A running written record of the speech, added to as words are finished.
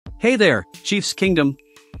Hey there, Chiefs Kingdom.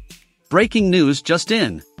 Breaking news just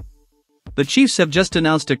in. The Chiefs have just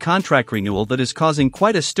announced a contract renewal that is causing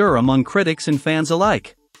quite a stir among critics and fans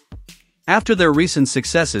alike. After their recent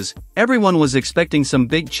successes, everyone was expecting some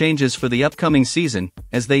big changes for the upcoming season,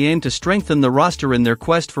 as they aim to strengthen the roster in their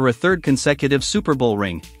quest for a third consecutive Super Bowl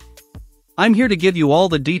ring. I'm here to give you all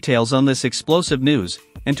the details on this explosive news,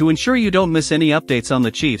 and to ensure you don't miss any updates on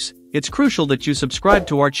the Chiefs, it's crucial that you subscribe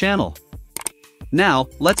to our channel. Now,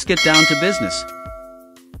 let's get down to business.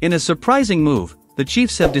 In a surprising move, the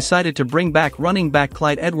Chiefs have decided to bring back running back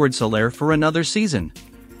Clyde Edwards-Helaire for another season.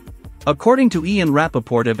 According to Ian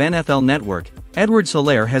Rappaport of NFL Network,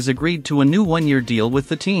 Edwards-Helaire has agreed to a new one-year deal with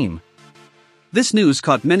the team. This news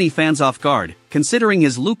caught many fans off guard, considering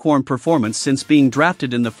his lukewarm performance since being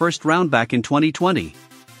drafted in the first round back in 2020.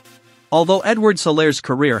 Although Edwards-Helaire's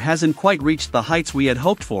career hasn't quite reached the heights we had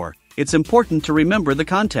hoped for, it's important to remember the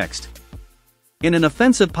context. In an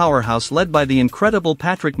offensive powerhouse led by the incredible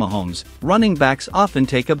Patrick Mahomes, running backs often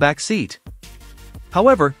take a back seat.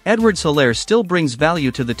 However, Edwards-Helaire still brings value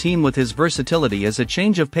to the team with his versatility as a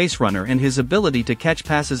change-of-pace runner and his ability to catch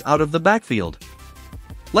passes out of the backfield.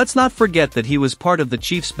 Let's not forget that he was part of the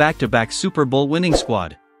Chiefs' back-to-back Super Bowl winning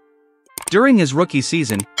squad. During his rookie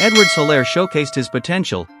season, Edwards-Helaire showcased his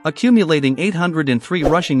potential, accumulating 803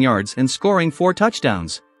 rushing yards and scoring 4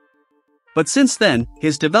 touchdowns. But since then,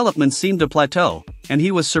 his development seemed to plateau, and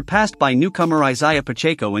he was surpassed by newcomer Isaiah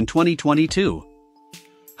Pacheco in 2022.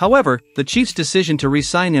 However, the Chiefs' decision to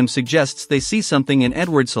re-sign him suggests they see something in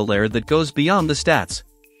Edwards-Helaire that goes beyond the stats.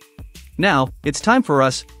 Now, it's time for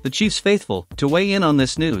us, the Chiefs faithful, to weigh in on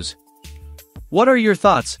this news. What are your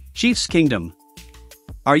thoughts, Chiefs Kingdom?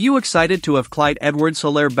 Are you excited to have Clyde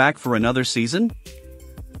Edwards-Helaire back for another season?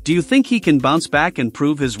 Do you think he can bounce back and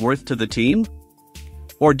prove his worth to the team?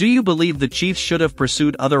 Or do you believe the Chiefs should have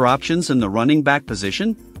pursued other options in the running back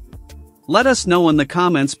position? Let us know in the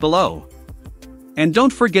comments below. And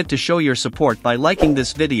don't forget to show your support by liking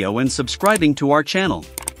this video and subscribing to our channel.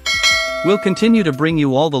 We'll continue to bring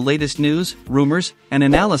you all the latest news, rumors, and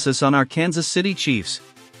analysis on our Kansas City Chiefs.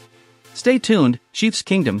 Stay tuned, Chiefs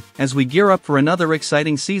Kingdom, as we gear up for another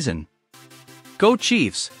exciting season. Go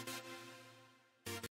Chiefs!